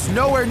Cao is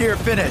nowhere near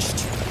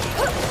finished.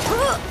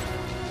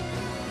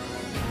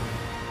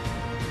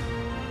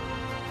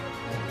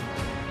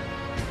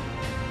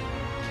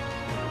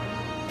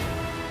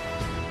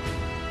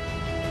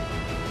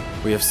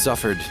 We have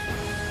suffered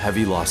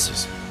heavy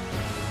losses.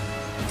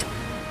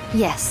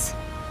 Yes,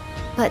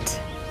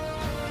 but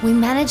we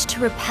managed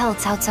to repel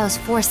Cao Cao's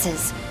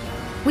forces.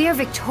 We are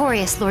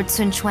victorious, Lord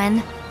Sun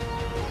Quan.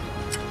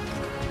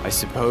 I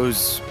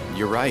suppose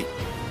you're right.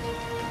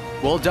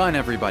 Well done,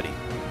 everybody.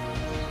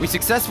 We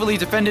successfully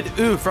defended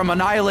Wu from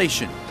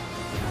annihilation.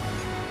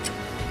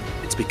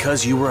 It's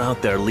because you were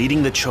out there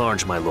leading the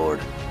charge, my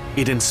lord.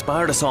 It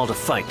inspired us all to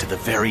fight to the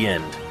very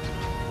end.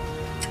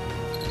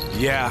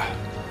 Yeah,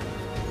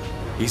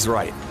 he's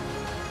right.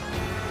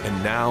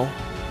 And now,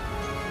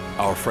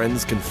 our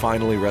friends can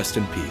finally rest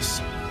in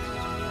peace.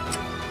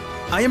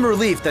 I am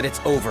relieved that it's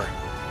over.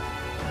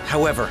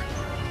 However,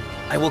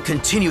 I will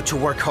continue to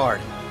work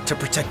hard to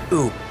protect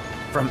Wu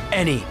from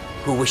any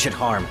who wish it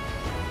harm.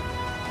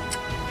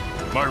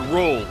 My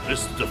role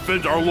is to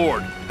defend our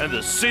lord and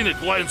the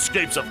scenic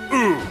landscapes of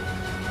Wu.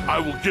 I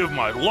will give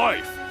my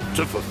life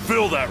to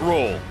fulfill that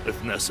role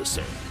if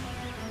necessary.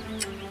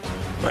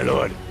 My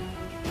lord,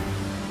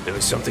 there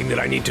is something that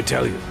I need to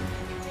tell you.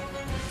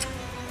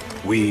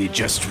 We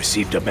just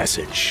received a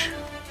message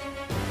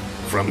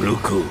from Lu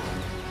Ku.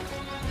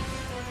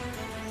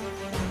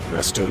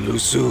 Master Lu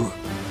Su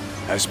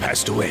has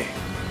passed away.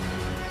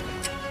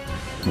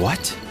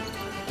 What?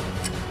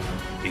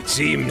 It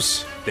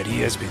seems that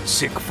he has been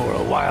sick for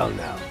a while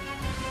now.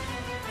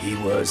 He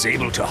was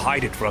able to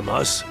hide it from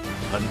us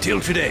until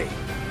today.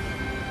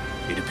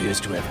 It appears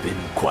to have been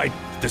quite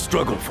the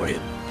struggle for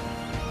him.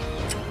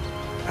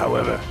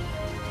 However,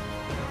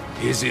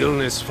 his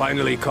illness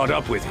finally caught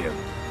up with him.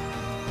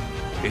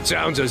 It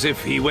sounds as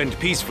if he went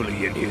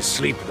peacefully in his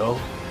sleep, though.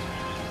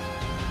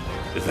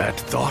 That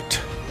thought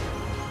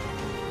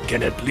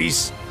can at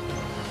least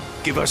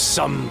give us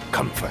some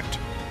comfort.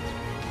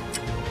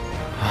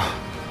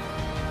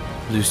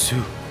 Lu Su,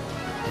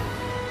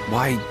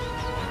 why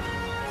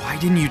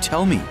didn't you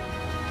tell me?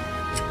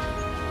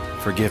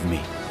 Forgive me,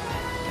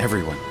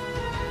 everyone.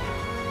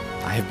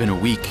 I have been a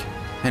weak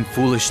and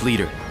foolish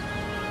leader.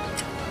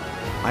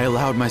 I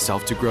allowed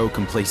myself to grow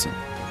complacent,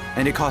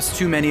 and it cost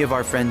too many of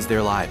our friends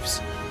their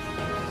lives.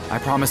 I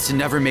promise to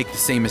never make the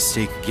same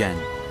mistake again.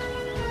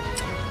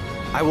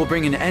 I will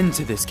bring an end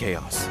to this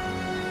chaos.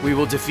 We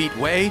will defeat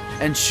Wei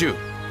and Shu,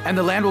 and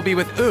the land will be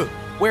with Wu,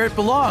 where it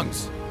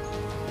belongs.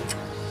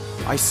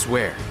 I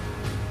swear,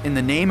 in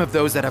the name of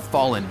those that have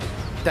fallen,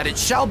 that it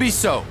shall be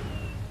so.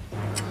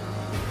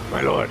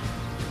 My lord.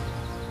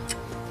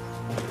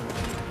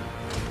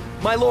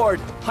 My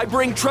lord, I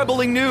bring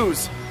troubling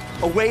news.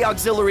 A Wei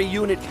auxiliary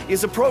unit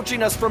is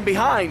approaching us from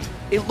behind.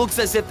 It looks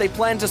as if they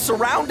plan to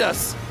surround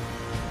us.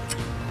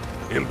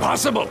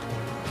 Impossible!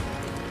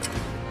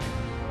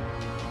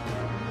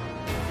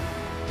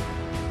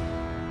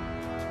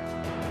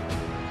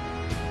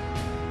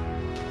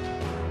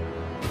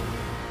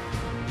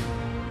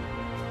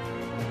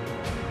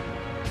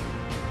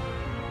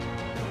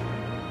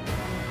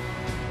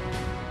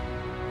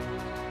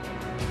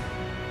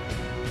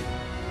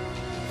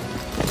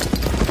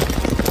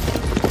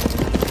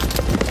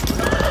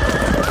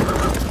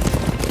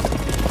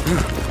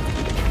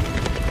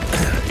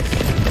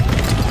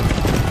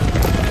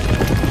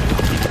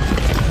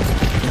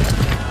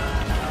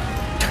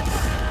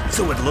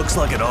 So it looks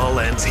like it all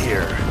ends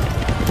here.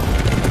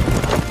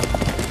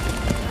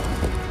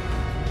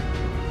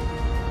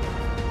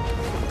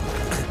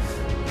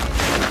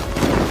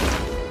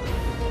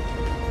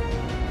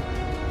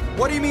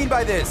 What do you mean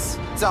by this,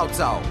 Cao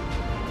Cao?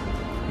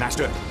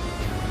 Master,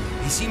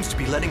 he seems to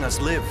be letting us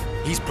live.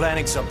 He's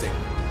planning something.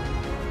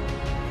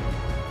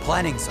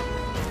 Planning something?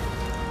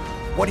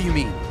 What do you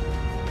mean?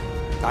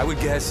 I would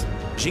guess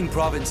Jing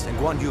Province and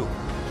Guan Yu.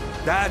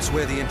 That's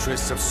where the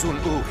interests of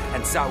Sun Wu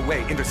and Cao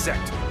Wei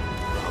intersect.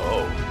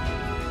 Oh.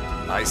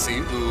 I see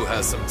Wu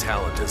has some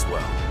talent as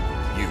well.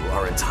 You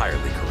are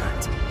entirely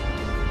correct.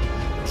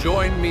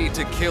 Join me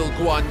to kill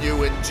Guan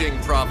Yu in Jing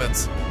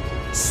Province.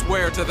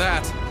 Swear to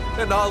that,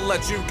 and I'll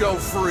let you go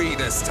free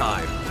this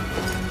time.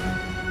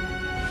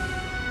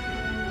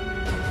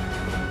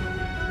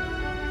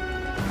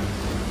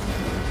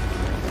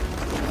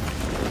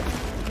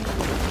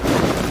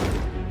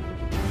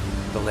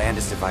 The land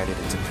is divided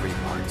into 3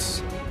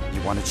 parts.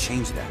 You want to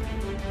change that?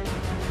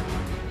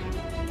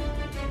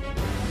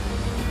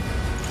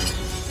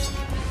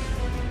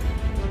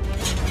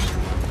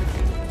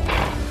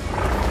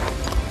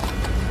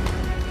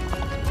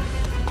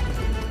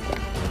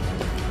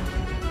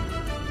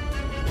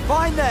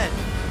 Fine then!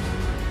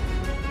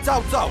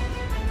 Cao Cao!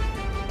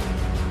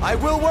 I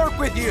will work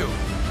with you!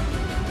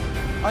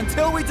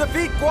 Until we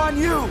defeat Guan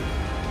Yu!